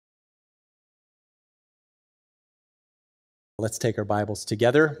Let's take our Bibles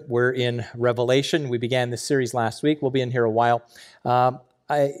together. We're in Revelation. We began this series last week. We'll be in here a while.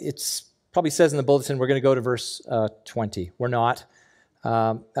 It probably says in the bulletin we're going to go to verse 20. We're not.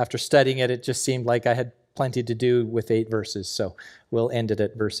 After studying it, it just seemed like I had plenty to do with 8 verses, so we'll end it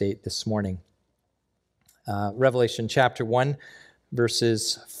at verse 8 this morning. Revelation chapter 1,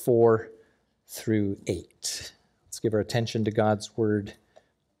 verses 4 through 8. Let's give our attention to God's Word.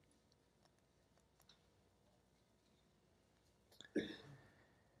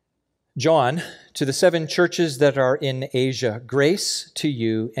 John, to the 7 churches that are in Asia, grace to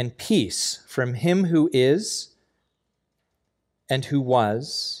you and peace from him who is, and who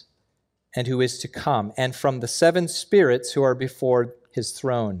was, and who is to come, and from the 7 spirits who are before his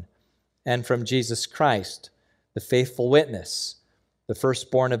throne, and from Jesus Christ, the faithful witness, the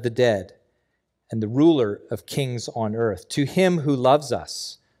firstborn of the dead, and the ruler of kings on earth. To him who loves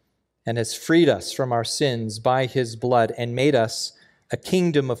us and has freed us from our sins by his blood and made us a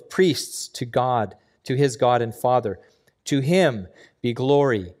kingdom of priests to God, to his God and Father. To him be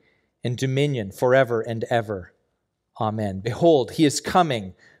glory and dominion forever and ever. Amen. Behold, he is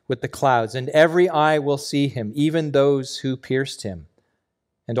coming with the clouds, and every eye will see him, even those who pierced him.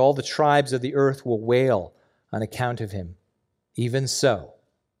 And all the tribes of the earth will wail on account of him. Even so,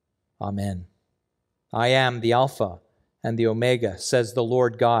 Amen. I am the Alpha and the Omega, says the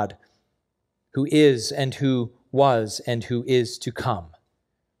Lord God, who is and who was and who is to come,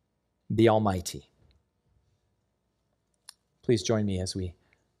 the Almighty. Please join me as we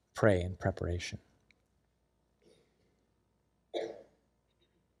pray in preparation.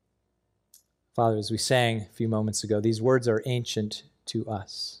 Father, as we sang a few moments ago, these words are ancient to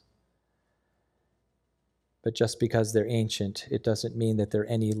us. But just because they're ancient, it doesn't mean that they're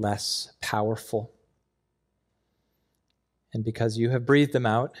any less powerful. And because you have breathed them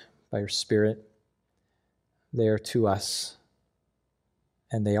out by your Spirit, they are to us,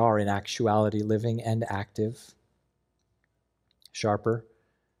 and they are in actuality living and active, sharper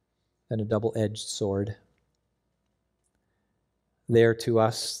than a double-edged sword. They are to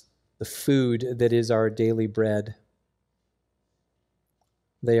us the food that is our daily bread.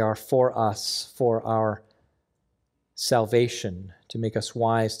 They are for us, for our salvation, to make us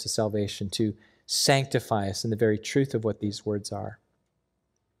wise to salvation, to sanctify us in the very truth of what these words are.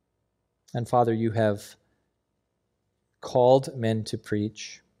 And Father, you have called men to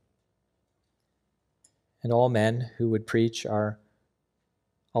preach, and all men who would preach are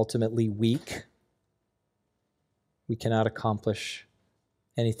ultimately weak. We cannot accomplish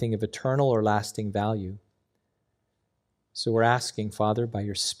anything of eternal or lasting value. So we're asking, Father, by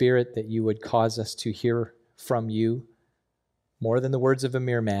your Spirit, that you would cause us to hear from you more than the words of a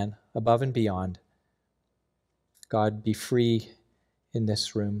mere man, above and beyond. God, be free in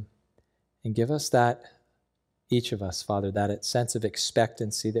this room and give us that, each of us, Father, that sense of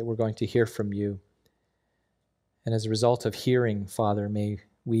expectancy that we're going to hear from you. And as a result of hearing, Father, may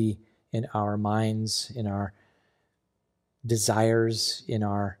we in our minds, in our desires, in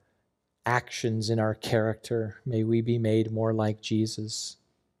our actions, in our character, may we be made more like Jesus.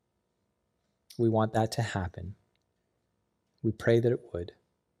 We want that to happen. We pray that it would.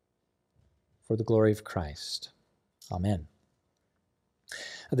 For the glory of Christ. Amen.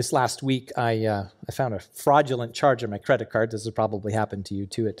 This last week, I found a fraudulent charge on my credit card. This has probably happened to you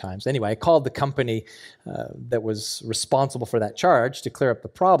too at times. Anyway, I called the company that was responsible for that charge to clear up the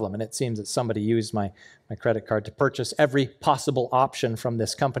problem, and it seems that somebody used my credit card to purchase every possible option from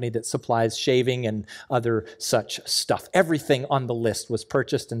this company that supplies shaving and other such stuff. Everything on the list was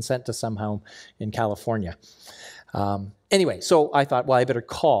purchased and sent to some home in California. Anyway, so I thought, well, I better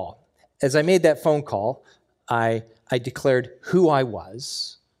call. As I made that phone call, I declared who I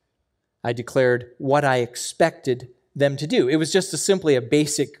was. I declared what I expected them to do. It was just simply a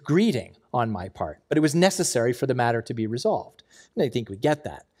basic greeting on my part, but it was necessary for the matter to be resolved. And I think we get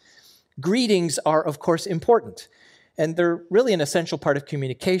that. Greetings are, of course, important, and they're really an essential part of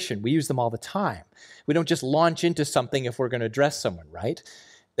communication. We use them all the time. We don't just launch into something if we're going to address someone, right?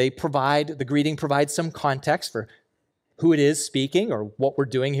 The greeting provides some context for who it is speaking or what we're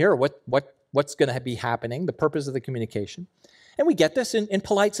doing here or what's going to be happening, the purpose of the communication. And we get this in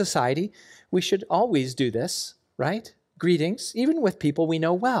polite society. We should always do this, right? Greetings, even with people we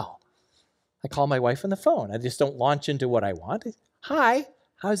know well. I call my wife on the phone. I just don't launch into what I want. Hi,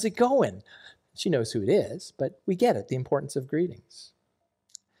 how's it going? She knows who it is, but we get it, the importance of greetings.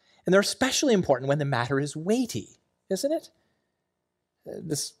 And they're especially important when the matter is weighty, isn't it?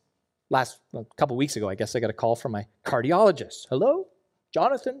 A couple weeks ago, I guess I got a call from my cardiologist. Hello?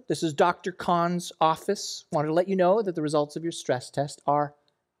 Jonathan, this is Dr. Kahn's office. Wanted to let you know that the results of your stress test are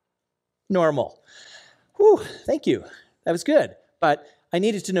normal. Whew, thank you. That was good. But I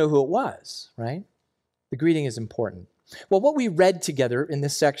needed to know who it was, right? The greeting is important. Well, what we read together in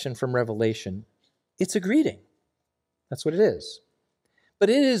this section from Revelation, it's a greeting. That's what it is. But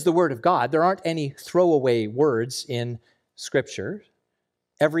it is the Word of God. There aren't any throwaway words in Scripture.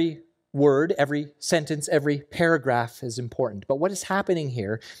 Every word, every sentence, every paragraph is important. But what is happening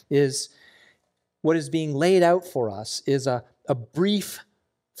here is what is being laid out for us is a brief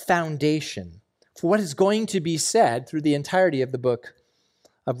foundation for what is going to be said through the entirety of the book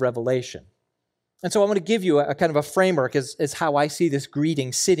of Revelation. And so I want to give you a kind of a framework as how I see this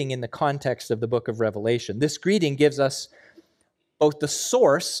greeting sitting in the context of the book of Revelation. This greeting gives us both the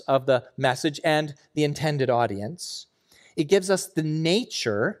source of the message and the intended audience. It gives us the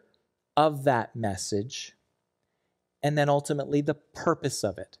nature of that message, and then ultimately the purpose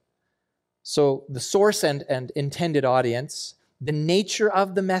of it. So the source and intended audience, the nature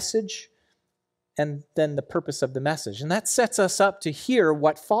of the message, and then the purpose of the message. And that sets us up to hear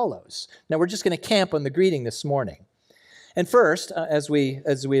what follows. Now we're just going to camp on the greeting this morning. And first, as we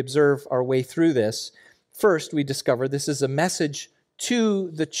observe our way through this, first we discover this is a message to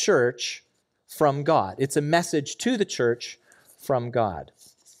the church from God. It's a message to the church from God.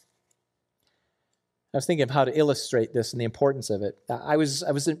 I was thinking of how to illustrate this and the importance of it. I was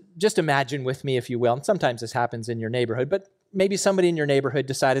just imagine with me, if you will, and sometimes this happens in your neighborhood, but maybe somebody in your neighborhood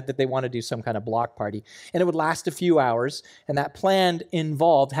decided that they want to do some kind of block party, and it would last a few hours, and that plan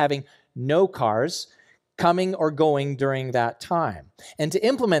involved having no cars coming or going during that time. And to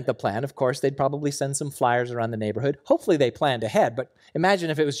implement the plan, of course, they'd probably send some flyers around the neighborhood. Hopefully they planned ahead, but imagine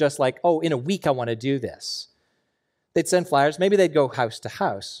if it was just like, oh, in a week I want to do this. They'd send flyers. Maybe they'd go house to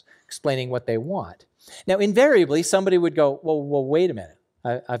house explaining what they want. Now, invariably, somebody would go, well, wait a minute.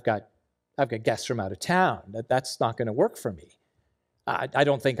 I've got guests from out of town. That's not going to work for me. I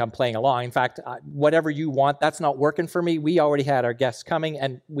don't think I'm playing along. In fact, whatever you want, that's not working for me. We already had our guests coming,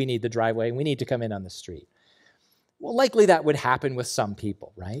 and we need the driveway, and we need to come in on the street. Well, likely that would happen with some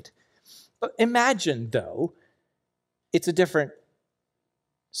people, right? But imagine, though, it's a different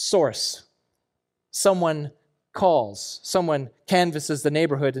source. Someone calls, someone canvasses the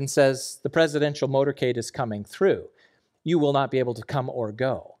neighborhood and says, the presidential motorcade is coming through. You will not be able to come or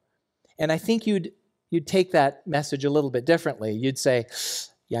go. And I think you'd take that message a little bit differently. You'd say,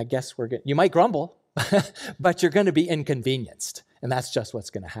 yeah, I guess we're good. You might grumble, but you're going to be inconvenienced. And that's just what's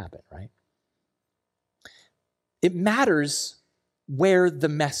going to happen, right? It matters where the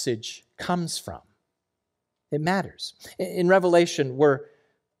message comes from. It matters. In Revelation,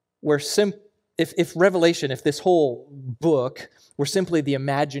 if this whole book were simply the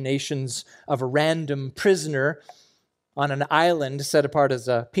imaginations of a random prisoner on an island set apart as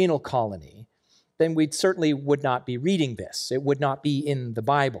a penal colony, then we certainly would not be reading this. It would not be in the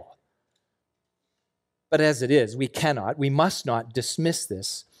Bible. But as it is, we must not dismiss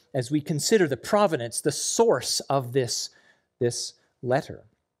this as we consider the provenance, the source of this letter.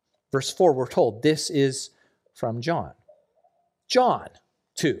 Verse 4, we're told, this is from John. John,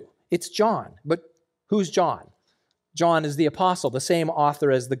 too. It's John, but who's John? John is the apostle, the same author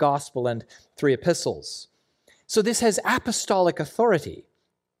as the gospel and 3 epistles. So this has apostolic authority.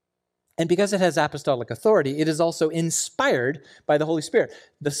 And because it has apostolic authority, it is also inspired by the Holy Spirit.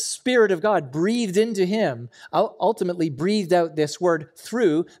 The Spirit of God breathed into him, ultimately breathed out this word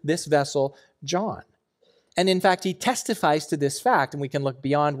through this vessel, John. And in fact, he testifies to this fact, and we can look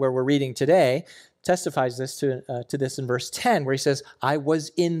beyond where we're reading today, testifies this to this in verse 10, where he says, I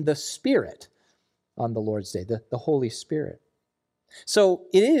was in the Spirit on the Lord's day, the Holy Spirit. So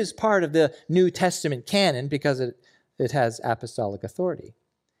it is part of the New Testament canon because it has apostolic authority.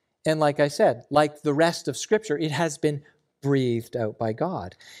 And like I said, like the rest of Scripture, it has been breathed out by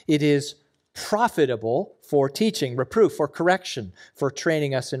God. It is profitable for teaching, reproof, for correction, for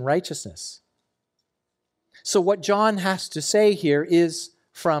training us in righteousness. So what John has to say here is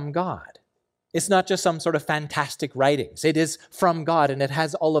from God. It's not just some sort of fantastic writings. It is from God, and it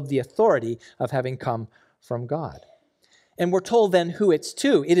has all of the authority of having come from God. And we're told then who it's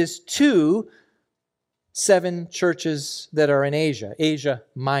to. It is to 7 churches that are in Asia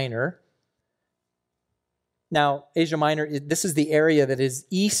Minor. Now, Asia Minor, this is the area that is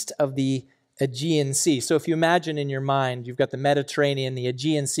east of the Aegean Sea. So if you imagine in your mind, you've got the Mediterranean, the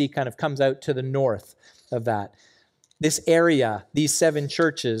Aegean Sea kind of comes out to the north of that. This area, these 7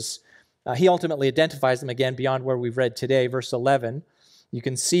 churches, he ultimately identifies them again beyond where we've read today, verse 11. You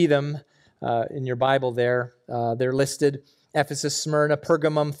can see them in your Bible there. They're listed. Ephesus, Smyrna,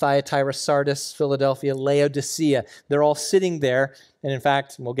 Pergamum, Thyatira, Sardis, Philadelphia, Laodicea. They're all sitting there. And in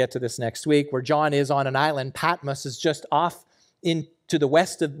fact, we'll get to this next week, where John is on an island. Patmos is just off to the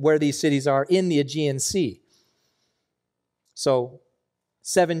west of where these cities are in the Aegean Sea. So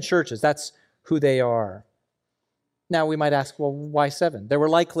 7 churches, that's who they are. Now we might ask, well, why 7? There were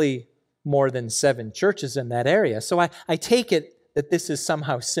likely more than 7 churches in that area. So I take it that this is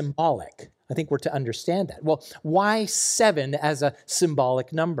somehow symbolic. I think we're to understand that. Well, why 7 as a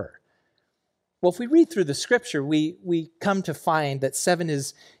symbolic number? Well, if we read through the scripture, we come to find that 7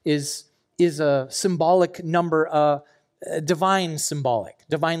 is a symbolic number, divinely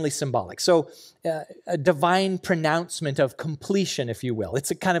symbolic. So a divine pronouncement of completion, if you will.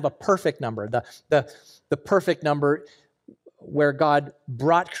 It's a kind of a perfect number, the perfect number where God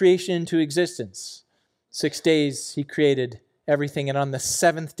brought creation into existence. 6 days he created everything, and on the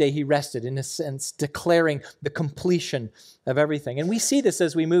 7th day he rested, in a sense declaring the completion of everything. And we see this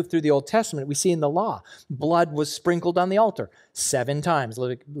as we move through the Old Testament. We see in the law, blood was sprinkled on the altar 7 times,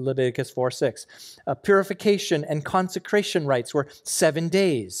 Leviticus 4:6. Purification and consecration rites were 7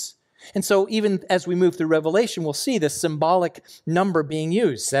 days. And so even as we move through Revelation, we'll see this symbolic number being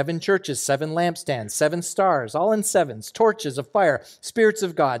used. 7 churches, 7 lampstands, 7 stars, all in 7s, torches of fire, spirits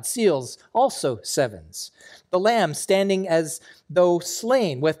of God, seals, also 7s. The Lamb standing as though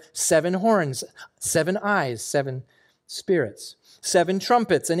slain with 7 horns, 7 eyes, 7 spirits, 7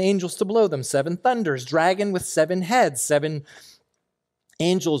 trumpets and angels to blow them, 7 thunders, dragon with 7 heads, 7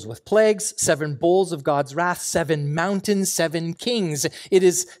 angels with plagues, 7 bowls of God's wrath, 7 mountains, 7 kings. It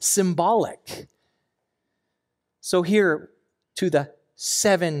is symbolic. So here to the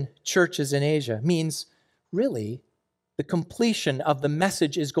 7 churches in Asia means really the completion of the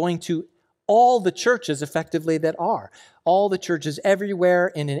message is going to all the churches effectively that are. All the churches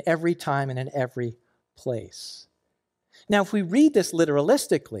everywhere and in every time and in every place. Now, if we read this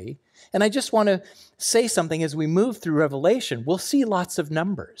literalistically, and I just want to say something as we move through Revelation, we'll see lots of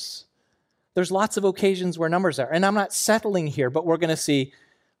numbers. There's lots of occasions where numbers are. And I'm not settling here, but we're going to see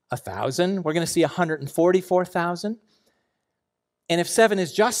 1,000. We're going to see 144,000. And if 7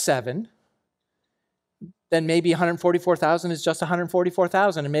 is just 7, then maybe 144,000 is just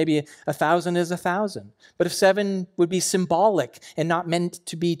 144,000, and maybe 1,000 is 1,000. But if 7 would be symbolic and not meant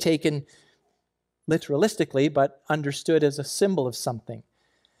to be taken literalistically, but understood as a symbol of something,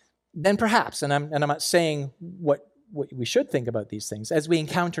 then perhaps, and I'm not saying what we should think about these things, as we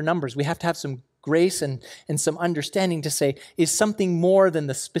encounter numbers, we have to have some grace and some understanding to say, is something more than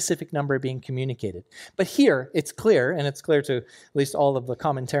the specific number being communicated? But here, it's clear, and it's clear to at least all of the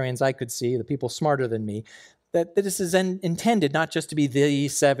commentarians I could see, the people smarter than me, that this is intended not just to be the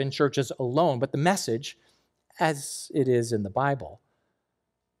 7 churches alone, but the message, as it is in the Bible,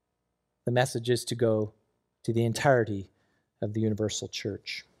 the message is to go to the entirety of the universal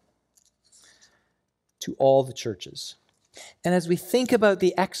church, to all the churches. And as we think about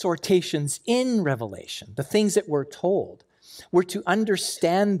the exhortations in Revelation, the things that we're told, we're to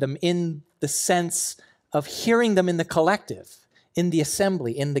understand them in the sense of hearing them in the collective, in the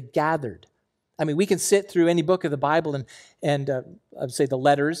assembly, in the gathered. I mean, we can sit through any book of the Bible and I'd say the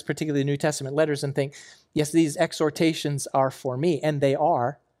letters, particularly the New Testament letters, and think, yes, these exhortations are for me, and they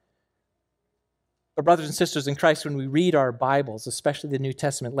are. But brothers and sisters in Christ, when we read our Bibles, especially the New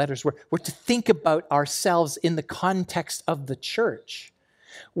Testament letters, we're to think about ourselves in the context of the church,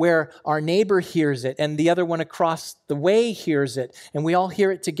 where our neighbor hears it and the other one across the way hears it, and we all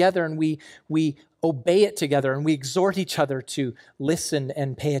hear it together, and we obey it together, and we exhort each other to listen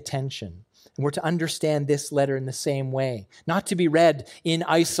and pay attention. And we're to understand this letter in the same way, not to be read in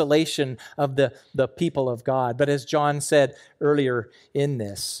isolation of the people of God, but as John said earlier in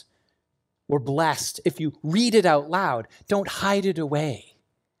this, we're blessed if you read it out loud. Don't hide it away.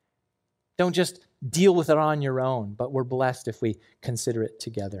 Don't just deal with it on your own, but we're blessed if we consider it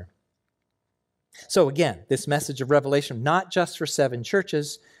together. So again, this message of Revelation, not just for 7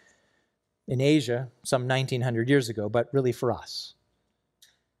 churches in Asia some 1,900 years ago, but really for us.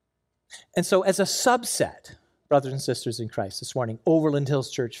 And so as a subset, brothers and sisters in Christ, this morning, Overland Hills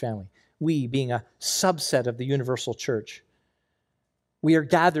Church family, we being a subset of the universal church, we are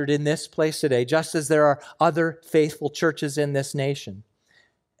gathered in this place today, just as there are other faithful churches in this nation.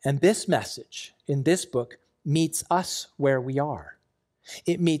 And this message in this book meets us where we are.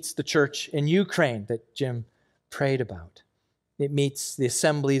 It meets the church in Ukraine that Jim prayed about. It meets the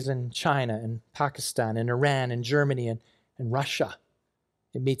assemblies in China and Pakistan and Iran and Germany and Russia.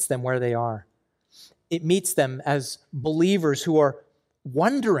 It meets them where they are. It meets them as believers who are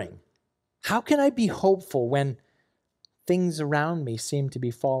wondering, how can I be hopeful when things around me seem to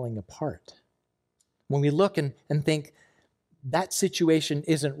be falling apart? When we look and think, that situation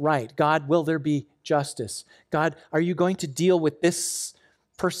isn't right. God, will there be justice? God, are you going to deal with this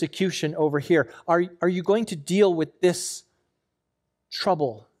persecution over here? Are you going to deal with this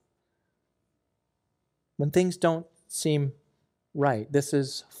trouble? When things don't seem Right, this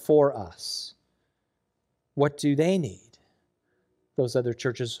is for us. What do they need? Those other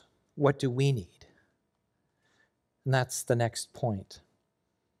churches, what do we need? And that's the next point.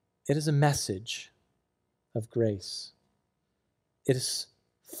 It is a message of grace. It is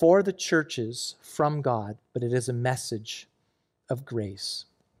for the churches from God, but it is a message of grace.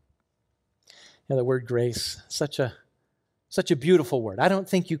 You know, the word grace, such a beautiful word. I don't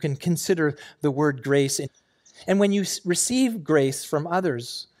think you can consider the word grace. And when you receive grace from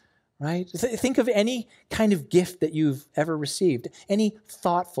others, right? Think of any kind of gift that you've ever received, any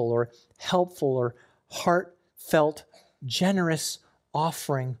thoughtful or helpful or heartfelt, generous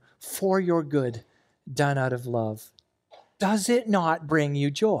offering for your good done out of love. Does it not bring you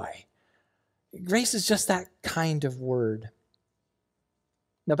joy? Grace is just that kind of word.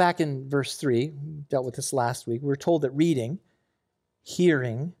 Now, back in verse 3, we dealt with this last week, we were told that reading,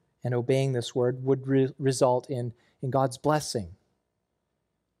 hearing, and obeying this word would result in God's blessing.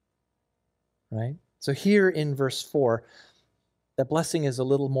 Right? So here in verse 4, that blessing is a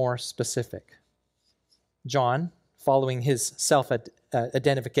little more specific. John, following his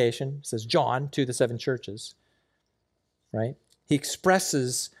self-identification, says John to the 7 churches. Right? He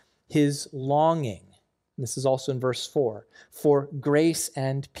expresses his longing. This is also in verse 4, for grace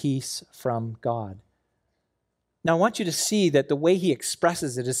and peace from God. Now, I want you to see that the way he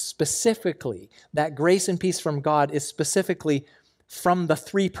expresses it is specifically, that grace and peace from God is specifically from the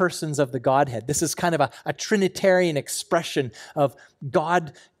 3 persons of the Godhead. This is kind of a Trinitarian expression of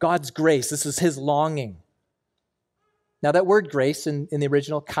God's grace. This is his longing. Now, that word grace in the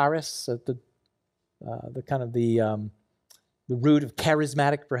original, charis, the root of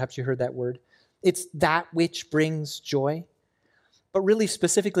charismatic, perhaps you heard that word. It's that which brings joy. But really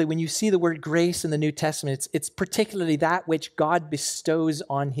specifically, when you see the word grace in the New Testament, it's particularly that which God bestows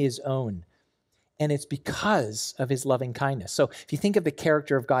on his own. And it's because of his loving kindness. So if you think of the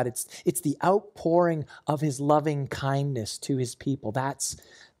character of God, it's the outpouring of his loving kindness to his people. That's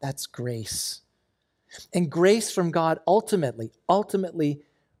grace. And grace from God ultimately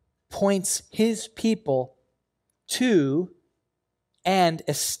points his people to and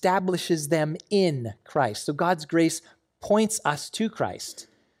establishes them in Christ. So God's grace points us to Christ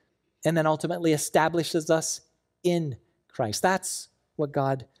and then ultimately establishes us in Christ. That's what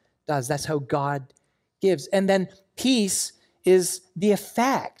God does. That's how God gives. And then peace is the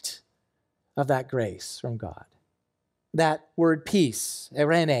effect of that grace from God. That word peace,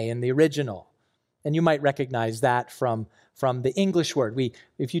 eirene in the original, and you might recognize that from the English word.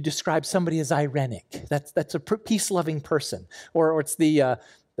 If you describe somebody as irenic, that's a peace-loving person. Or it's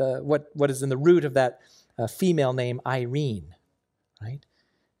what is in the root of that female name, Irene, right?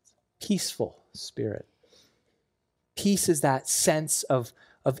 Peaceful spirit. Peace is that sense of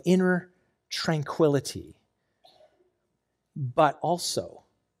inner tranquility, but also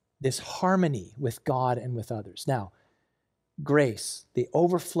this harmony with God and with others. Now, grace, the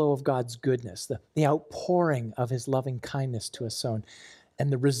overflow of God's goodness, the outpouring of his loving kindness to us own,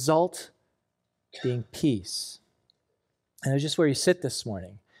 and the result being peace. And just where you sit this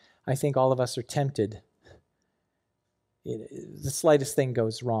morning, I think all of us are tempted. The slightest thing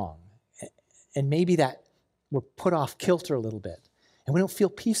goes wrong. And maybe that we're put off kilter a little bit. And we don't feel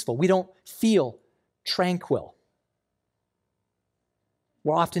peaceful. We don't feel tranquil.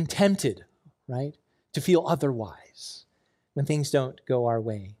 We're often tempted, right, to feel otherwise when things don't go our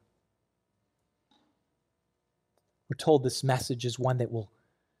way. We're told this message is one that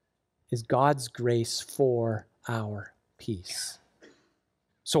is God's grace for our peace.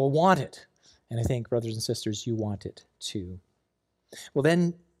 So I want it. And I think, brothers and sisters, you want it too. Well,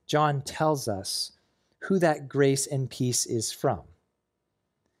 then John tells us who that grace and peace is from.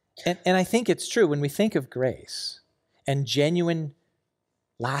 And I think it's true when we think of grace and genuine,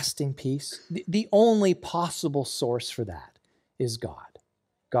 lasting peace, the only possible source for that is God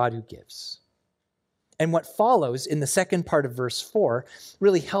who gives. And what follows in the second part of verse 4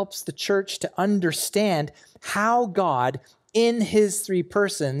 really helps the church to understand how God, in his 3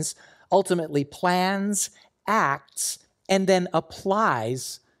 persons, ultimately plans, acts, and then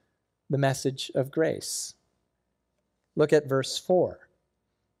applies the message of grace. Look at verse 4.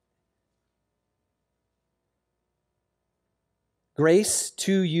 Grace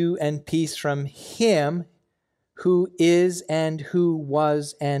to you and peace from him who is and who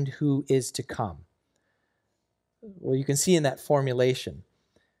was and who is to come. Well, you can see in that formulation,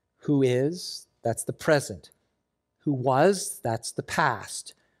 who is, that's the present. Who was, that's the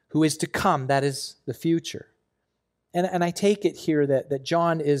past. Who is to come, that is the future. And I take it here that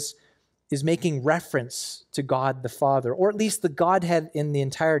John is making reference to God the Father, or at least the Godhead in the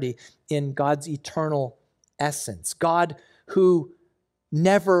entirety, in God's eternal essence. God who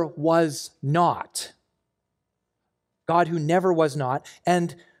never was not. God who never was not,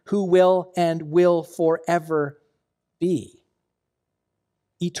 and who will and will forever be.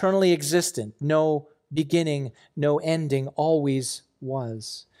 Eternally existent, no beginning, no ending, always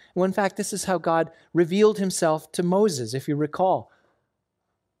was. Well, in fact, this is how God revealed himself to Moses, if you recall.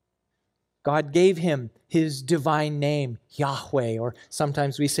 God gave him his divine name, Yahweh, or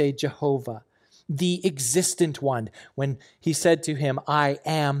sometimes we say Jehovah, the existent one, when he said to him, I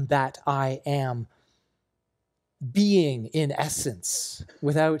am that I am. Being in essence.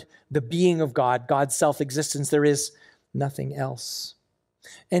 Without the being of God, God's self-existence, there is nothing else.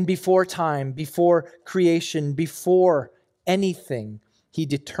 And before time, before creation, before anything, he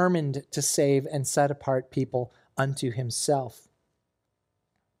determined to save and set apart people unto himself.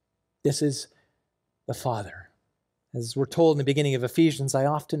 This is the Father. As we're told in the beginning of Ephesians, I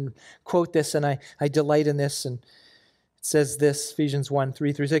often quote this and I delight in this. And it says this, Ephesians 1,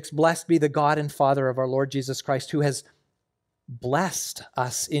 3-6, Blessed be the God and Father of our Lord Jesus Christ, who has blessed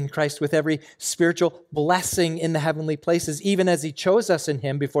us in Christ with every spiritual blessing in the heavenly places, even as he chose us in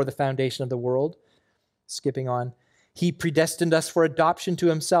him before the foundation of the world. Skipping on. He predestined us for adoption to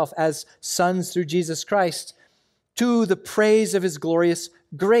himself as sons through Jesus Christ, to the praise of his glorious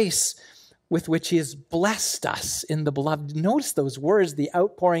grace with which he has blessed us in the beloved. Notice those words, the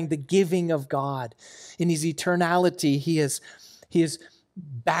outpouring, the giving of God. In his eternality, he has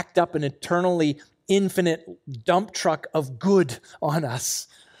backed up an eternally infinite dump truck of good on us.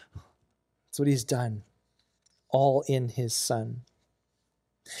 That's what he's done, all in his Son.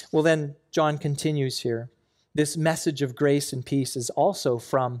 Well, then John continues here. This message of grace and peace is also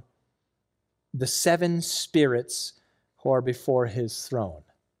from the seven spirits who are before his throne.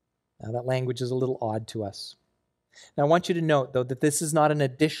 Now, that language is a little odd to us. Now, I want you to note, though, that this is not an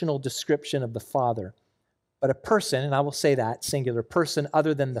additional description of the Father, but a person, and I will say that, singular person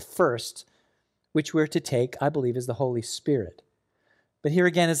other than the first, which we're to take, I believe, is the Holy Spirit. But here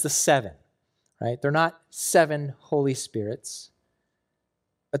again is the seven, right? They're not seven Holy Spirits.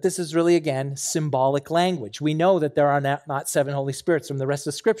 But this is really, again, symbolic language. We know that there are not seven Holy Spirits from the rest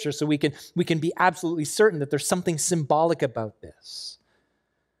of Scripture, so we can be absolutely certain that there's something symbolic about this.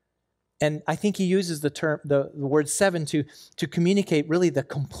 And I think he uses the word seven to communicate really the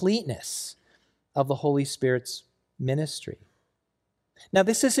completeness of the Holy Spirit's ministry. Now,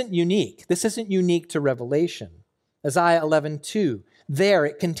 this isn't unique. This isn't unique to Revelation. Isaiah 11:2, there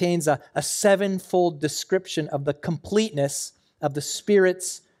it contains a sevenfold description of the completeness of the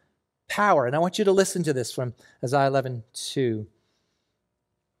Spirit's power. And I want you to listen to this from Isaiah 11:2.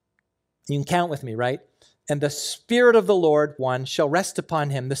 You can count with me, right? And the Spirit of the Lord, one, shall rest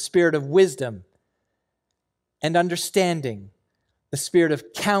upon him, the Spirit of wisdom and understanding, the Spirit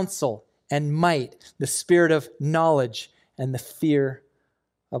of counsel and might, the Spirit of knowledge and the fear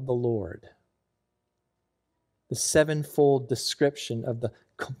of the Lord. The sevenfold description of the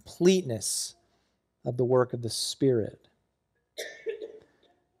completeness of the work of the Spirit.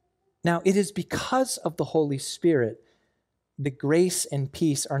 Now, it is because of the Holy Spirit that grace and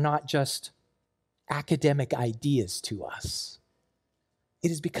peace are not just academic ideas to us.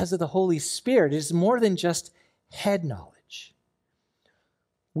 It is because of the Holy Spirit. It is more than just head knowledge.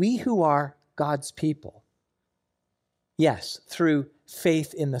 We who are God's people, yes, through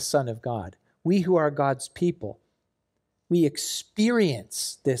faith in the Son of God, we who are God's people, we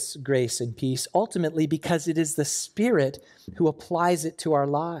experience this grace and peace ultimately because it is the Spirit who applies it to our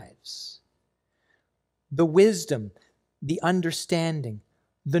lives. The wisdom, the understanding,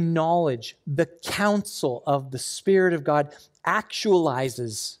 the knowledge, the counsel of the Spirit of God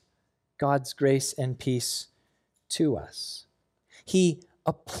actualizes God's grace and peace to us. He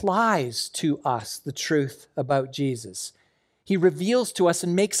applies to us the truth about Jesus. He reveals to us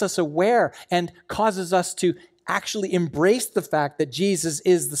and makes us aware and causes us to actually embrace the fact that Jesus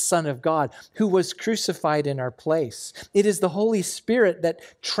is the Son of God who was crucified in our place. It is the Holy Spirit that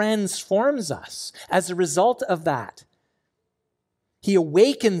transforms us as a result of that. He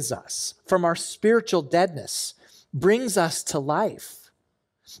awakens us from our spiritual deadness, brings us to life,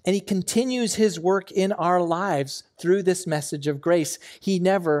 and he continues his work in our lives through this message of grace. He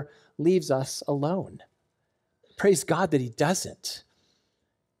never leaves us alone. Praise God that he doesn't.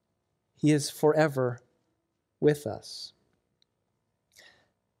 He is forever with us.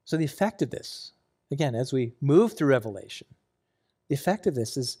 So the effect of this, again, as we move through Revelation, the effect of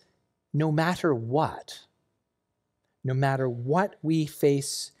this is no matter what we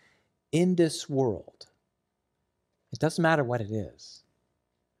face in this world, it doesn't matter what it is,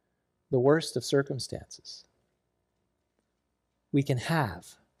 the worst of circumstances, we have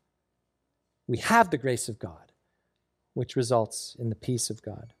the grace of God. which results in the peace of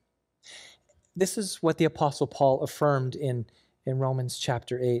God. This is what the Apostle Paul affirmed in Romans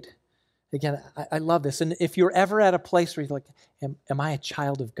chapter 8. Again, I love this. And if you're ever at a place where you're like, am I a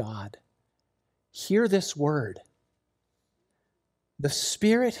child of God? Hear this word. The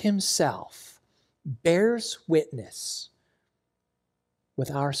Spirit himself bears witness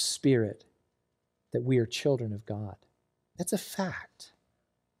with our spirit that we are children of God. That's a fact.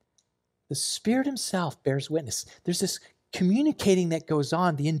 The Spirit himself bears witness. There's this communicating that goes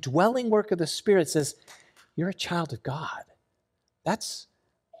on. The indwelling work of the Spirit says, you're a child of God. That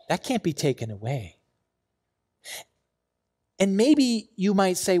can't be taken away. And maybe you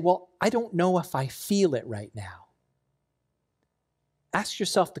might say, well, I don't know if I feel it right now. Ask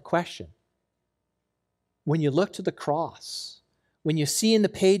yourself the question. When you look to the cross, when you see in the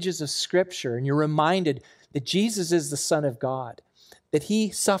pages of Scripture and you're reminded that Jesus is the Son of God, that he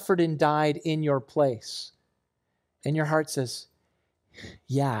suffered and died in your place, and your heart says,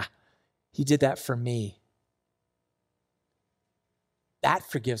 yeah, he did that for me. That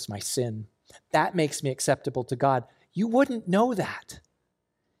forgives my sin. That makes me acceptable to God. You wouldn't know that.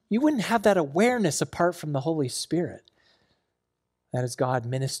 You wouldn't have that awareness apart from the Holy Spirit. That is God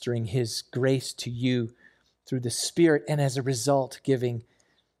ministering his grace to you through the Spirit, and as a result, giving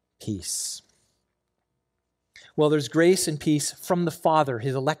peace. Well, there's grace and peace from the Father,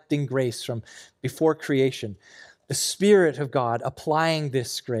 his electing grace from before creation. The Spirit of God applying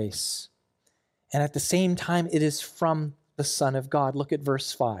this grace. And at the same time, it is from the Son of God. Look at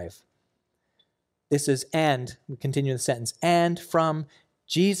verse 5. This is, and, we continue the sentence, and from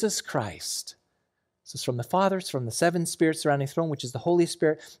Jesus Christ. This is from the Father, it's from the seven spirits surrounding the throne, which is the Holy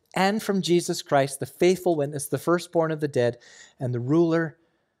Spirit, and from Jesus Christ, the faithful witness, the firstborn of the dead, and the ruler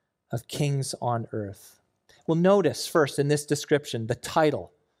of kings on earth. Well, notice first in this description, the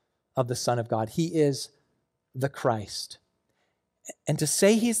title of the Son of God. He is the Christ. And to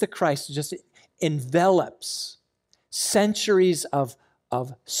say he's the Christ just envelops centuries of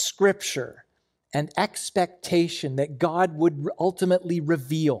Scripture and expectation that God would ultimately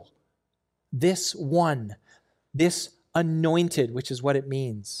reveal this one, this anointed, which is what it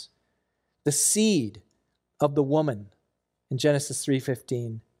means, the seed of the woman in Genesis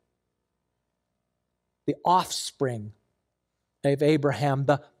 3:15, the offspring of Abraham,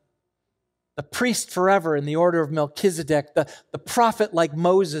 the priest forever in the order of Melchizedek, the prophet like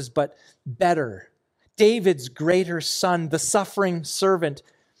Moses, but better, David's greater son, the suffering servant,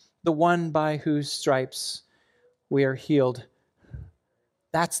 the one by whose stripes we are healed.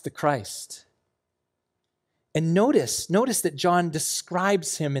 That's the Christ. And notice that John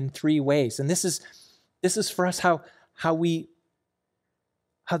describes him in three ways. And this is for us how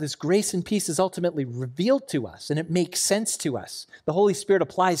this grace and peace is ultimately revealed to us, and it makes sense to us. The Holy Spirit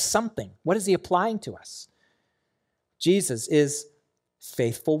applies something. What is he applying to us? Jesus is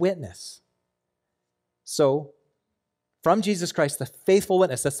faithful witness. So, from Jesus Christ, the faithful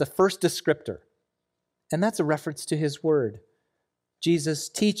witness, that's the first descriptor. And that's a reference to his word. Jesus'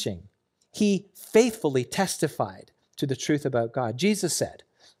 teaching. He faithfully testified to the truth about God. Jesus said,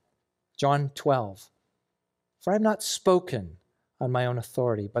 John 12, "For I have not spoken on my own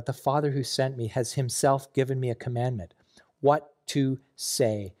authority, but the Father who sent me has himself given me a commandment, what to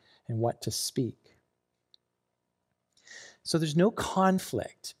say and what to speak." So there's no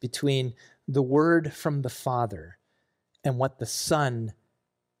conflict between the word from the Father and what the Son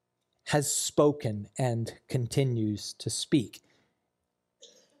has spoken and continues to speak.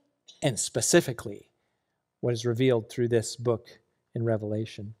 And specifically, what is revealed through this book in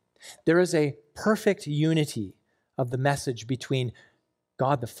Revelation. There is a perfect unity of the message between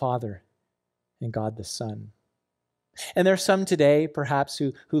God the Father and God the Son. And there are some today, perhaps,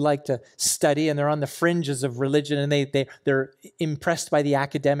 who like to study, and they're on the fringes of religion, and they're impressed by the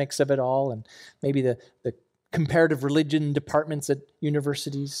academics of it all, and maybe the comparative religion departments at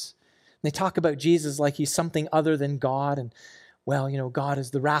universities. And they talk about Jesus like he's something other than God, and well, God is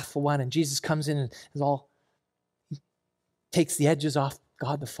the wrathful one, and Jesus comes in and takes the edges off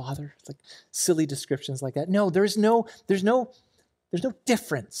God the Father. It's like silly descriptions like that. No, there's no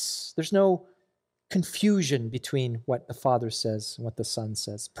difference. There's no confusion between what the Father says and what the Son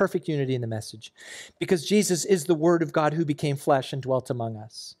says. Perfect unity in the message. Because Jesus is the Word of God who became flesh and dwelt among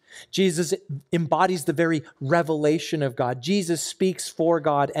us. Jesus embodies the very revelation of God. Jesus speaks for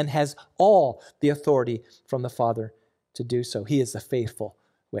God and has all the authority from the Father to do so. He is the faithful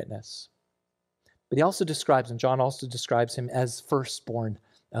witness. But he also describes, and John also describes him as firstborn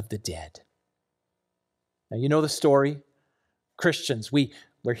of the dead. Now, you know the story. Christians,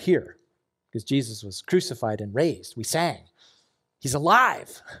 we're here because Jesus was crucified and raised. We sang. He's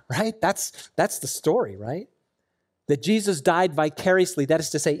alive, right? That's the story, right? that Jesus died vicariously, that is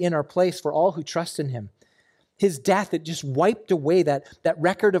to say, in our place for all who trust in him. His death, it just wiped away that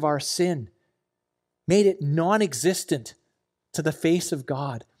record of our sin, made it non-existent to the face of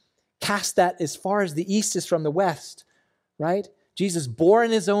God, cast that as far as the east is from the west, right? Jesus bore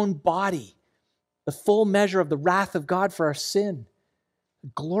in his own body the full measure of the wrath of God for our sin. A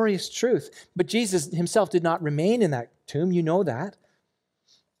glorious truth. But Jesus himself did not remain in that tomb. You know that.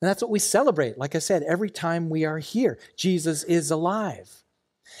 And that's what we celebrate. Like I said, every time we are here, Jesus is alive.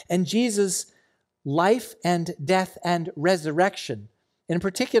 And Jesus' life and death and resurrection, in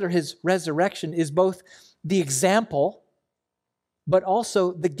particular his resurrection, is both the example, but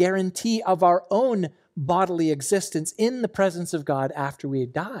also the guarantee of our own bodily existence in the presence of God after we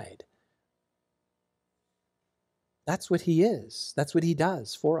have died. That's what he is. That's what he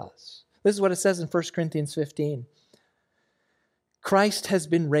does for us. This is what it says in 1 Corinthians 15. Christ has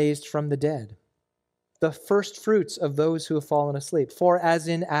been raised from the dead, the first fruits of those who have fallen asleep. For as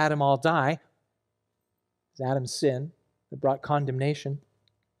in Adam all die, Adam's sin that brought condemnation,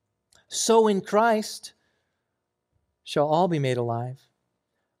 so in Christ shall all be made alive,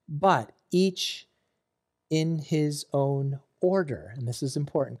 but each in his own order. And this is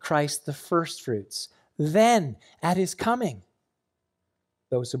important. Christ the first fruits. Then, at his coming,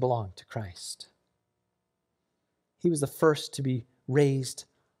 those who belong to Christ. He was the first to be raised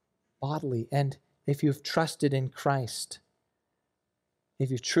bodily. And if you've trusted in Christ, if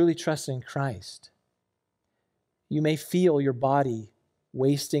you've truly trusted in Christ, you may feel your body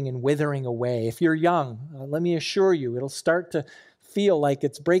wasting and withering away. If you're young, let me assure you, it'll start to feel like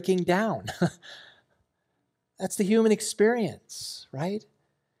it's breaking down. That's the human experience, right?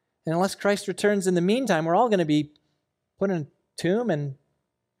 And unless Christ returns in the meantime, we're all going to be put in a tomb and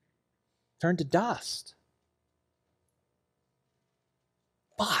turned to dust.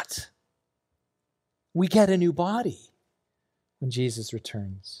 But we get a new body when Jesus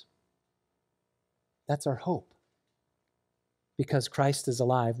returns. That's our hope. Because Christ is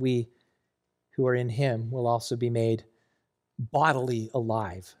alive, we who are in him will also be made bodily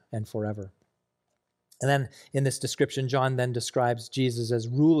alive and forever. And then in this description, John then describes Jesus as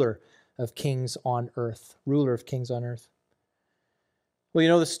ruler of kings on earth. Ruler of kings on earth. Well, you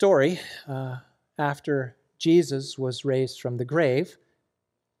know the story. After Jesus was raised from the grave,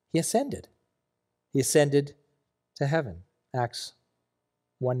 he ascended. He ascended to heaven. Acts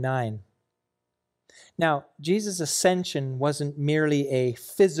 1:9. Now, Jesus' ascension wasn't merely a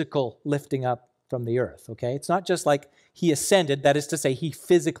physical lifting up from the earth, okay? It's not just like he ascended, that is to say, he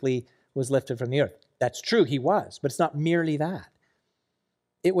physically was lifted from the earth. That's true, he was, but it's not merely that.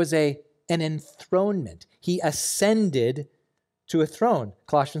 It was an enthronement. He ascended to a throne.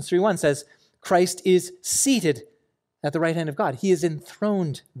 Colossians 3:1 says, Christ is seated at the right hand of God. He is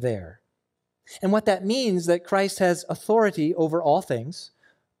enthroned there. And what that means, that Christ has authority over all things,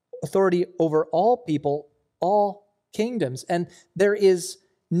 authority over all people, all kingdoms, and there is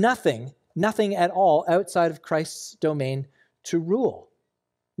nothing at all outside of Christ's domain to rule.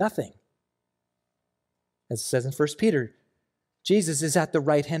 Nothing. As it says in 1 Peter, Jesus is at the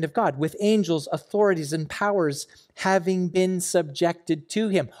right hand of God, with angels, authorities, and powers having been subjected to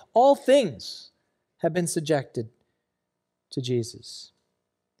him. All things have been subjected to Jesus.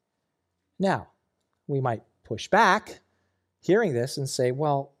 Now, we might push back, hearing this, and say,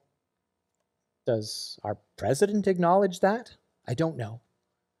 well, does our president acknowledge that? I don't know.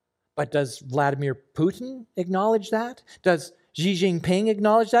 But does Vladimir Putin acknowledge that? Does Xi Jinping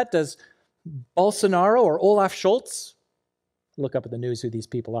acknowledge that? Does Bolsonaro or Olaf Scholz? Look up at the news who these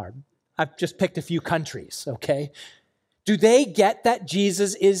people are. I've just picked a few countries, okay? Do they get that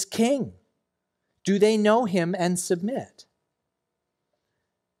Jesus is king? Do they know him and submit?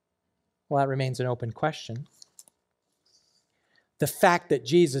 Well, that remains an open question. The fact that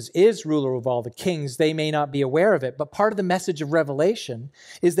Jesus is ruler of all the kings, they may not be aware of it, but part of the message of Revelation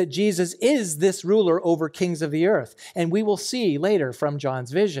is that Jesus is this ruler over kings of the earth. And we will see later from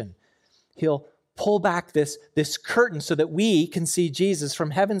John's vision, he'll pull back this curtain so that we can see Jesus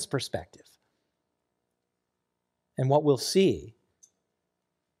from heaven's perspective. And what we'll see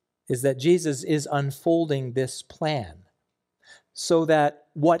is that Jesus is unfolding this plan so that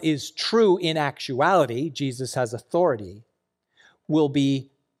what is true in actuality, Jesus has authority, will be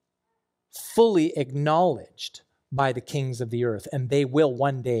fully acknowledged by the kings of the earth, and they will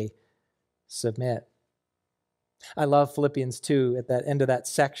one day submit. I love Philippians 2 at that end of that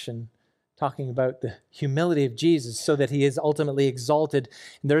section, talking about the humility of Jesus so that he is ultimately exalted.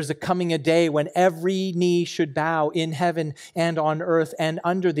 And there's coming a day when every knee should bow in heaven and on earth and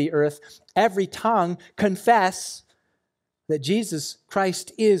under the earth, every tongue confess that Jesus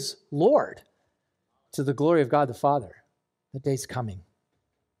Christ is Lord. to the glory of God the Father. The day's coming.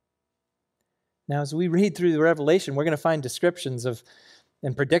 Now, as we read through the Revelation, we're going to find descriptions of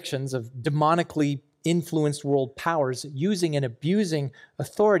and predictions of demonically influenced world powers using and abusing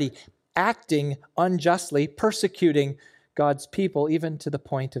authority, acting unjustly, persecuting God's people, even to the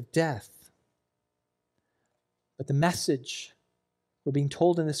point of death. But the message we're being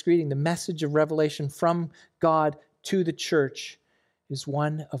told in this greeting, the message of Revelation from God to the church, is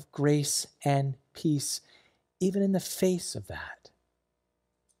one of grace and peace, even in the face of that.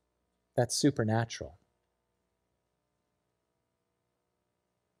 That's supernatural.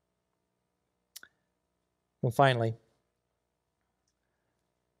 Well, finally,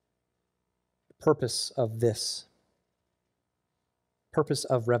 the purpose of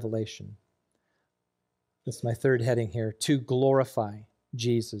Revelation. That's my third heading here, to glorify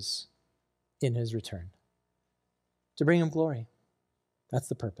Jesus in his return. To bring him glory. That's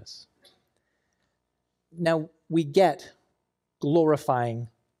the purpose. Now, we get glorifying.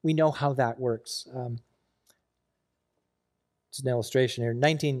 We know how that works. It's an illustration here.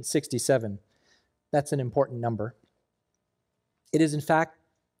 1967, that's an important number. It is, in fact,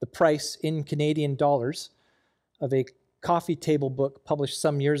 the price in Canadian dollars of a coffee table book published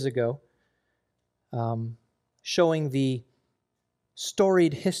some years ago, showing the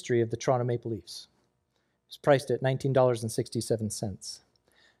storied history of the Toronto Maple Leafs. It's priced at $19.67.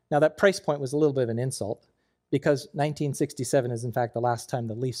 Now, that price point was a little bit of an insult because 1967 is, in fact, the last time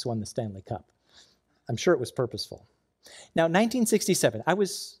the Leafs won the Stanley Cup. I'm sure it was purposeful. Now, 1967, I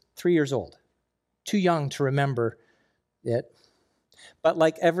was 3 years old, too young to remember it. But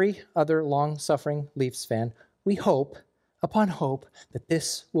like every other long-suffering Leafs fan, we hope, upon hope, that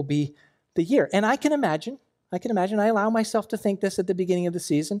this will be the year. And I can imagine, I allow myself to think this at the beginning of the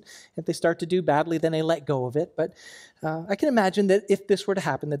season. If they start to do badly, then I let go of it. But I can imagine that if this were to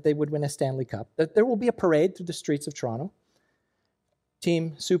happen, that they would win a Stanley Cup, that there will be a parade through the streets of Toronto.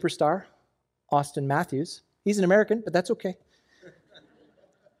 Team superstar, Austin Matthews. He's an American, but that's okay.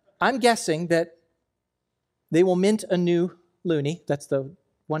 I'm guessing that they will mint a new loonie. That's the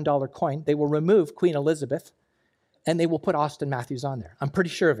 $1 coin. They will remove Queen Elizabeth, and they will put Austin Matthews on there. I'm pretty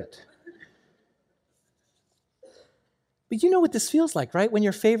sure of it. But you know what this feels like, right? When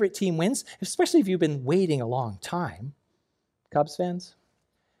your favorite team wins, especially if you've been waiting a long time. Cubs fans?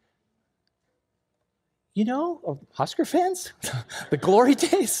 You know, or Husker fans? The glory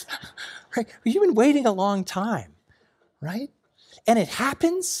days? Right? You've been waiting a long time, right? And it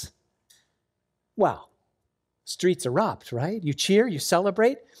happens. Well, streets erupt, right? You cheer, you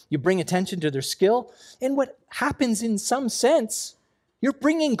celebrate, you bring attention to their skill. And what happens in some sense, you're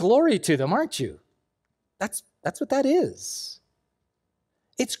bringing glory to them, aren't you? That's what that is.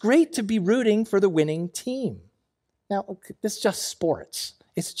 It's great to be rooting for the winning team. Now, this is just sports.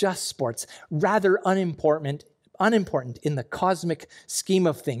 It's just sports. Rather unimportant in the cosmic scheme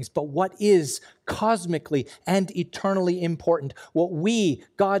of things. But what is cosmically and eternally important, what we,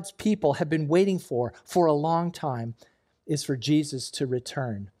 God's people, have been waiting for a long time, is for Jesus to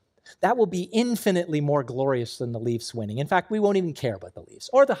return. That will be infinitely more glorious than the Leafs winning. In fact, we won't even care about the Leafs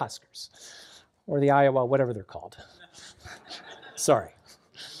or the Huskers or the Iowa, whatever they're called. Sorry.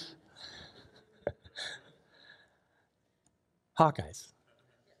 Hawkeyes.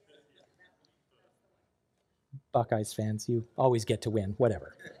 Buckeyes fans, you always get to win,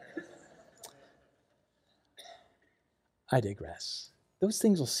 whatever. I digress. Those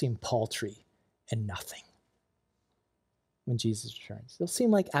things will seem paltry and nothing when Jesus returns. They'll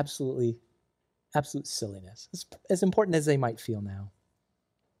seem like absolute silliness, as important as they might feel now.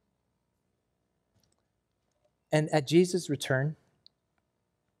 And at Jesus' return,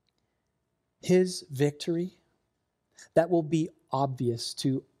 his victory, that will be obvious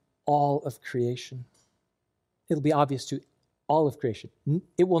to all of creation. It'll be obvious to all of creation.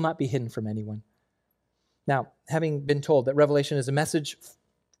 It will not be hidden from anyone. Now, having been told that Revelation is a message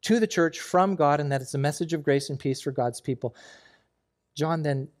to the church from God and that it's a message of grace and peace for God's people, John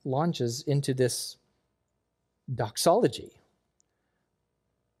then launches into this doxology.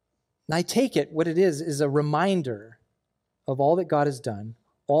 And I take it what it is a reminder of all that God has done,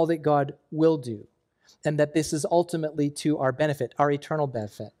 all that God will do, and that this is ultimately to our benefit, our eternal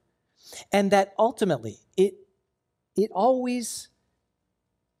benefit. And that ultimately, it always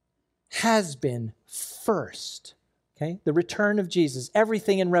has been first. Okay? The return of Jesus,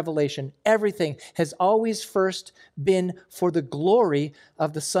 everything in Revelation, everything has always first been for the glory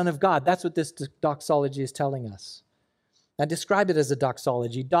of the Son of God. That's what this doxology is telling us. I describe it as a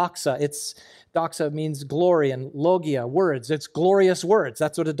doxology. Doxa means glory, and logia, words. It's glorious words.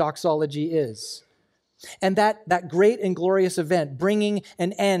 That's what a doxology is. And that great and glorious event, bringing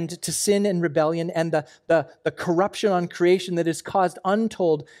an end to sin and rebellion and the corruption on creation that has caused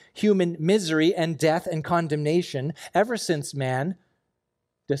untold human misery and death and condemnation ever since man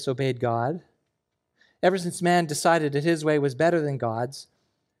disobeyed God, ever since man decided that his way was better than God's,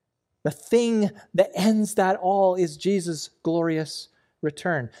 the thing that ends that all is Jesus' glorious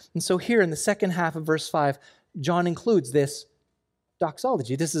return. And so here in the second half of verse 5, John includes this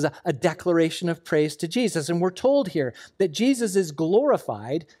doxology. This is a declaration of praise to Jesus. And we're told here that Jesus is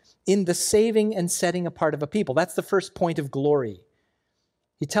glorified in the saving and setting apart of a people. That's the first point of glory.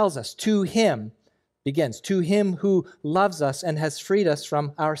 He tells us, to him, begins, to him who loves us and has freed us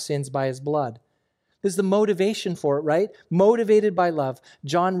from our sins by his blood. This is the motivation for it, right? Motivated by love,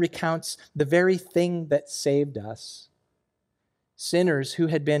 John recounts the very thing that saved us. Sinners who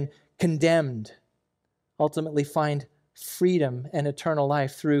had been condemned ultimately find freedom and eternal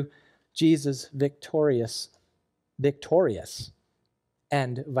life through Jesus' victorious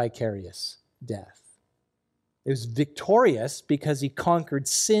and vicarious death. It was victorious because he conquered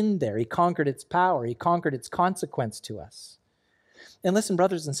sin there. He conquered its power. He conquered its consequence to us. And listen,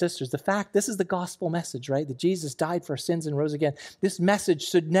 brothers and sisters, this is the gospel message, right? That Jesus died for our sins and rose again. This message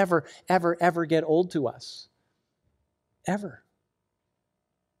should never, ever, ever get old to us. Ever.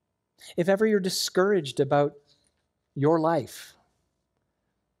 If ever you're discouraged about your life,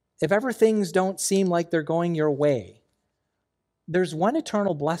 if ever things don't seem like they're going your way, there's one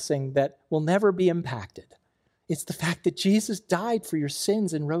eternal blessing that will never be impacted. It's the fact that Jesus died for your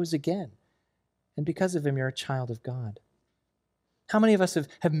sins and rose again. And because of him, you're a child of God. How many of us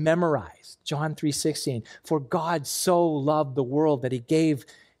have memorized John 3:16? For God so loved the world that he gave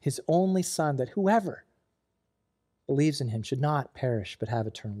his only Son, that whoever believes in him should not perish but have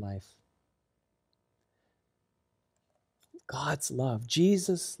eternal life. God's love,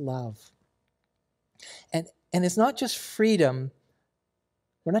 Jesus' love. And it's not just freedom.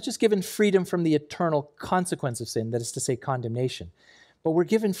 We're not just given freedom from the eternal consequence of sin, that is to say condemnation, but we're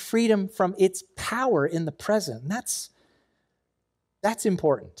given freedom from its power in the present. And that's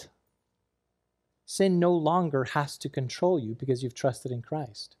important. Sin no longer has to control you because you've trusted in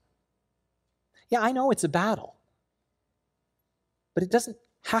Christ. Yeah, I know it's a battle, but it doesn't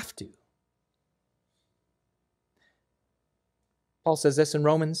have to. Paul says this in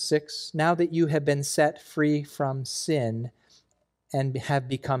Romans 6, now that you have been set free from sin and have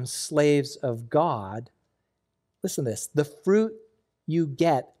become slaves of God, listen to this, the fruit you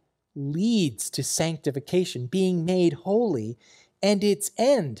get leads to sanctification, being made holy, and its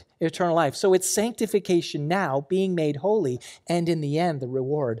end, eternal life. So it's sanctification now, being made holy, and in the end, the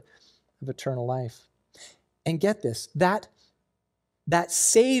reward of eternal life. And get this, that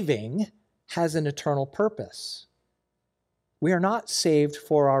saving has an eternal purpose. We are not saved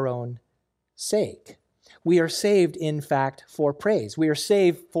for our own sake. We are saved, in fact, for praise. We are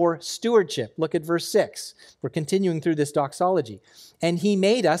saved for stewardship. Look at verse 6. We're continuing through this doxology. And he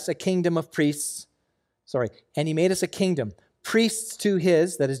made us a kingdom of priests. And he made us a kingdom. Priests to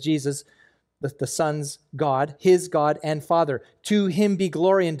his, that is Jesus, the Son's God, his God and Father. To him be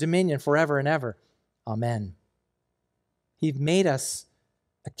glory and dominion forever and ever. Amen. He made us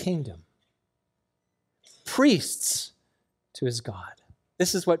a kingdom. Priests to his God.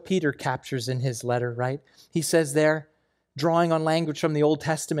 This is what Peter captures in his letter, right? He says there, drawing on language from the Old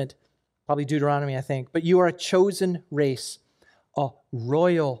Testament, probably Deuteronomy, I think, but you are a chosen race, a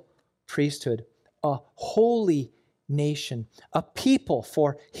royal priesthood, a holy nation, a people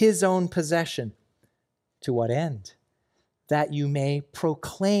for his own possession. To what end? That you may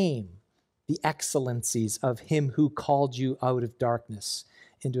proclaim the excellencies of him who called you out of darkness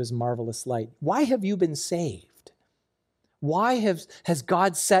into his marvelous light. Why have you been saved? Why has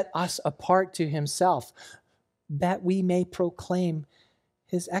God set us apart to himself? That we may proclaim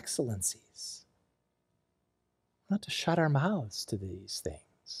his excellencies. Not to shut our mouths to these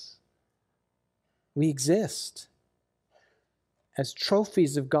things. We exist as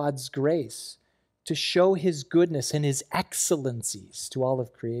trophies of God's grace to show his goodness and his excellencies to all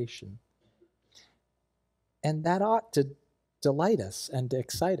of creation. And that ought to delight us and to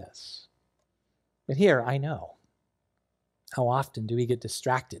excite us. But here, I know, how often do we get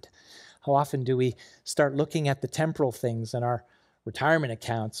distracted? How often do we start looking at the temporal things in our retirement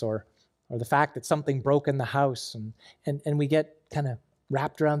accounts or the fact that something broke in the house and we get kind of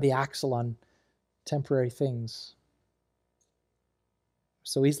wrapped around the axle on temporary things?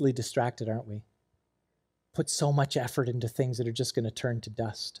 So easily distracted, aren't we? Put so much effort into things that are just going to turn to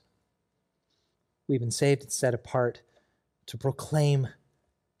dust. We've been saved and set apart to proclaim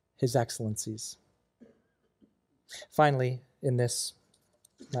his excellencies. Finally, in this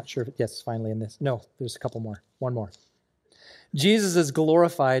Not sure if, yes, finally in this. No, there's a couple more. One more. Jesus is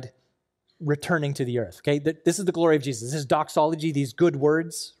glorified returning to the earth. Okay, this is the glory of Jesus. This is doxology, these good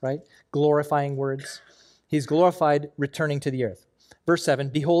words, right? Glorifying words. He's glorified returning to the earth. Verse 7,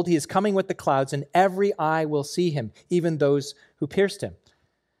 behold, he is coming with the clouds, and every eye will see him, even those who pierced him.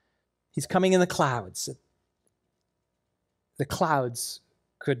 He's coming in the clouds. The clouds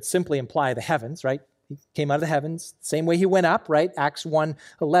could simply imply the heavens, right? He came out of the heavens, same way he went up, right? Acts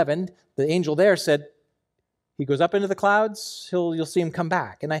 1:11, the angel there said, he goes up into the clouds, you'll see him come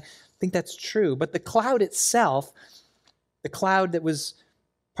back. And I think that's true. But the cloud itself, the cloud that was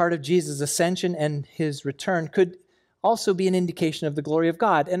part of Jesus' ascension and his return, could also be an indication of the glory of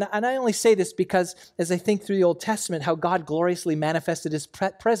God. And I only say this because as I think through the Old Testament, how God gloriously manifested his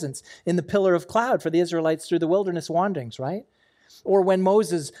presence in the pillar of cloud for the Israelites through the wilderness wanderings, right? Or when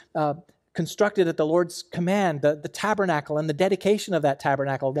Moses constructed at the Lord's command the tabernacle and the dedication of that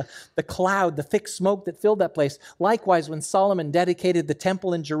tabernacle, the cloud, the thick smoke that filled that place. Likewise, when Solomon dedicated the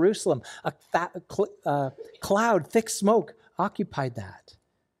temple in Jerusalem, a cloud, thick smoke occupied that.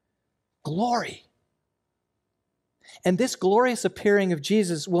 Glory. And this glorious appearing of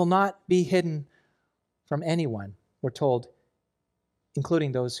Jesus will not be hidden from anyone, we're told,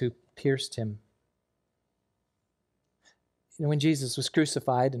 including those who pierced him. You know, when Jesus was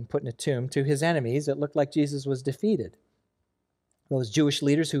crucified and put in a tomb, to his enemies, it looked like Jesus was defeated. Those Jewish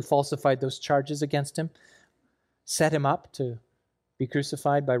leaders who falsified those charges against him set him up to be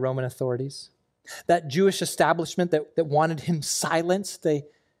crucified by Roman authorities. That Jewish establishment that wanted him silenced, they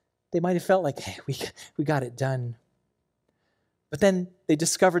might have felt like, hey, we got it done. But then they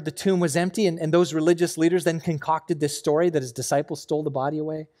discovered the tomb was empty, and those religious leaders then concocted this story that his disciples stole the body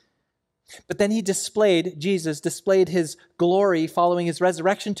away. But then Jesus displayed his glory following his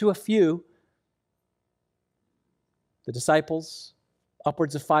resurrection to a few. The disciples,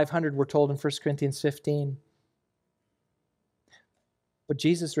 upwards of 500, we're told in 1 Corinthians 15. But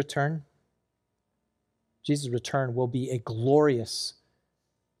Jesus' return will be a glorious,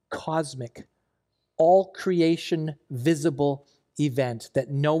 cosmic, all creation visible event that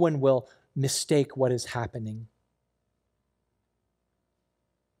no one will mistake what is happening.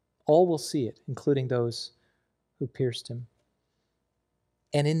 All will see it, including those who pierced him.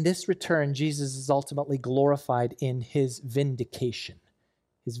 And in this return, Jesus is ultimately glorified in his vindication.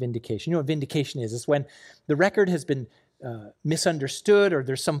 His vindication. You know what vindication is? It's when the record has been misunderstood or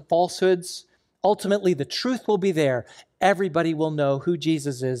there's some falsehoods. Ultimately, the truth will be there. Everybody will know who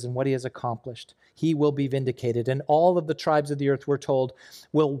Jesus is and what he has accomplished. He will be vindicated. And all of the tribes of the earth, we're told,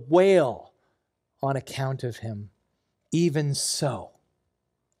 will wail on account of him. Even so.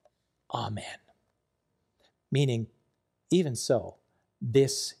 Amen. Meaning, even so,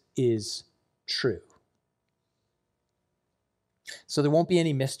 this is true. So there won't be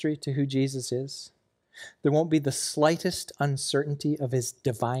any mystery to who Jesus is. There won't be the slightest uncertainty of his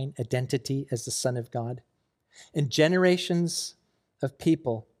divine identity as the Son of God. And generations of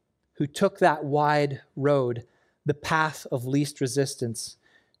people who took that wide road, the path of least resistance,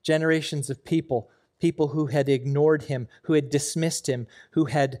 generations of people who had ignored him, who had dismissed him, who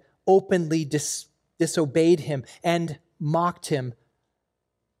had openly disobeyed him and mocked him,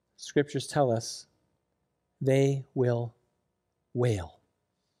 scriptures tell us they will wail.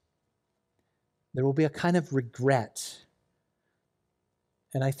 There will be a kind of regret.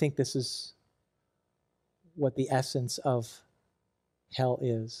 And I think this is what the essence of hell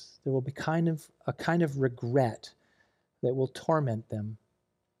is. There will be a kind of regret that will torment them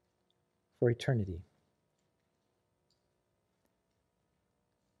for eternity.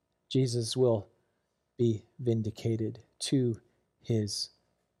 Jesus will be vindicated to his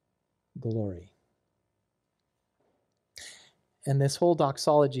glory. And this whole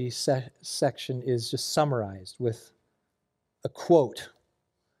doxology section is just summarized with a quote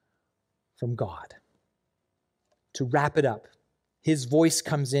from God. To wrap it up, his voice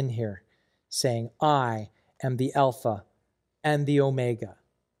comes in here saying, I am the Alpha and the Omega,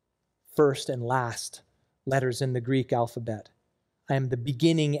 first and last letters in the Greek alphabet. I am the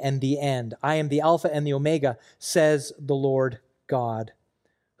beginning and the end. I am the Alpha and the Omega, says the Lord God,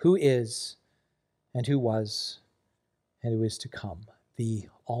 who is and who was and who is to come, the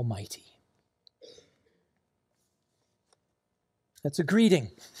Almighty. That's a greeting.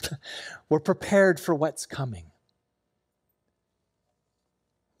 We're prepared for what's coming.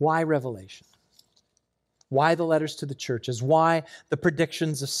 Why Revelation? Why the letters to the churches? Why the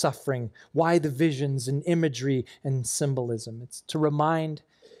predictions of suffering? Why the visions and imagery and symbolism? It's to remind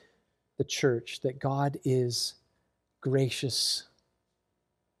the church that God is gracious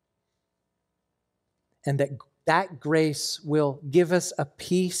and that that grace will give us a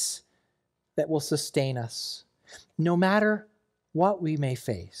peace that will sustain us, no matter what we may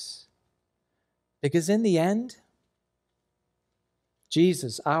face. Because in the end,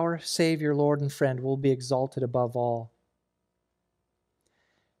 Jesus, our Savior, Lord, and friend, will be exalted above all.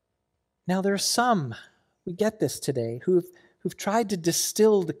 Now, there are some, we get this today, who've tried to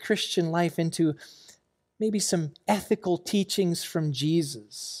distill the Christian life into maybe some ethical teachings from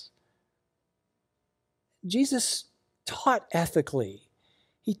Jesus. Jesus taught ethically.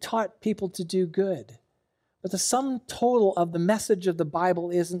 He taught people to do good. But the sum total of the message of the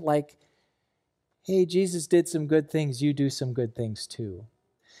Bible isn't like, hey, Jesus did some good things, you do some good things too.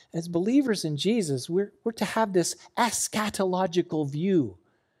 As believers in Jesus, we're to have this eschatological view.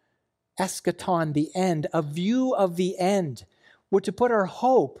 Eschaton, the end, a view of the end. We're to put our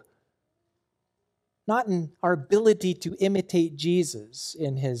hope not in our ability to imitate Jesus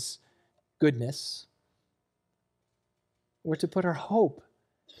in his goodness. We're to put our hope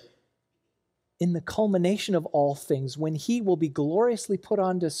in the culmination of all things, when he will be gloriously put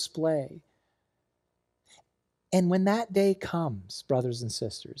on display. And when that day comes, brothers and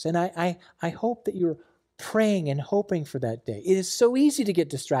sisters, and I hope that you're praying and hoping for that day. It is so easy to get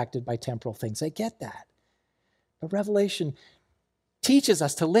distracted by temporal things. I get that. But Revelation teaches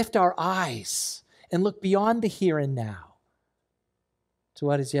us to lift our eyes and look beyond the here and now to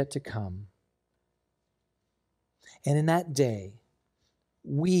what is yet to come. And in that day,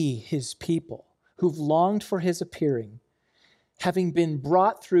 we, his people, who've longed for his appearing, having been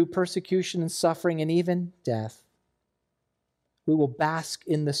brought through persecution and suffering and even death, we will bask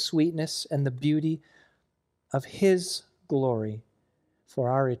in the sweetness and the beauty of his glory for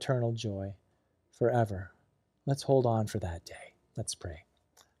our eternal joy forever. Let's hold on for that day. Let's pray.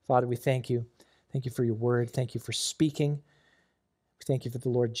 Father, we thank you. Thank you for your word. Thank you for speaking. We thank you for the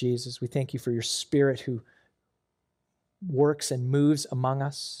Lord Jesus. We thank you for your Spirit who works and moves among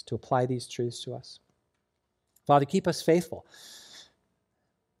us to apply these truths to us. Father, keep us faithful.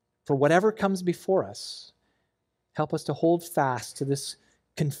 For whatever comes before us, help us to hold fast to this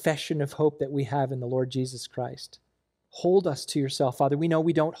confession of hope that we have in the Lord Jesus Christ. Hold us to yourself, Father. We know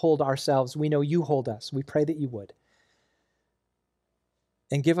we don't hold ourselves. We know you hold us. We pray that you would.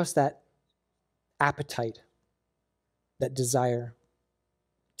 And give us that appetite, that desire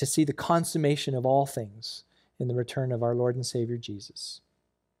to see the consummation of all things in the return of our Lord and Savior Jesus.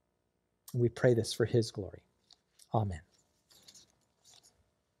 And we pray this for his glory. Amen.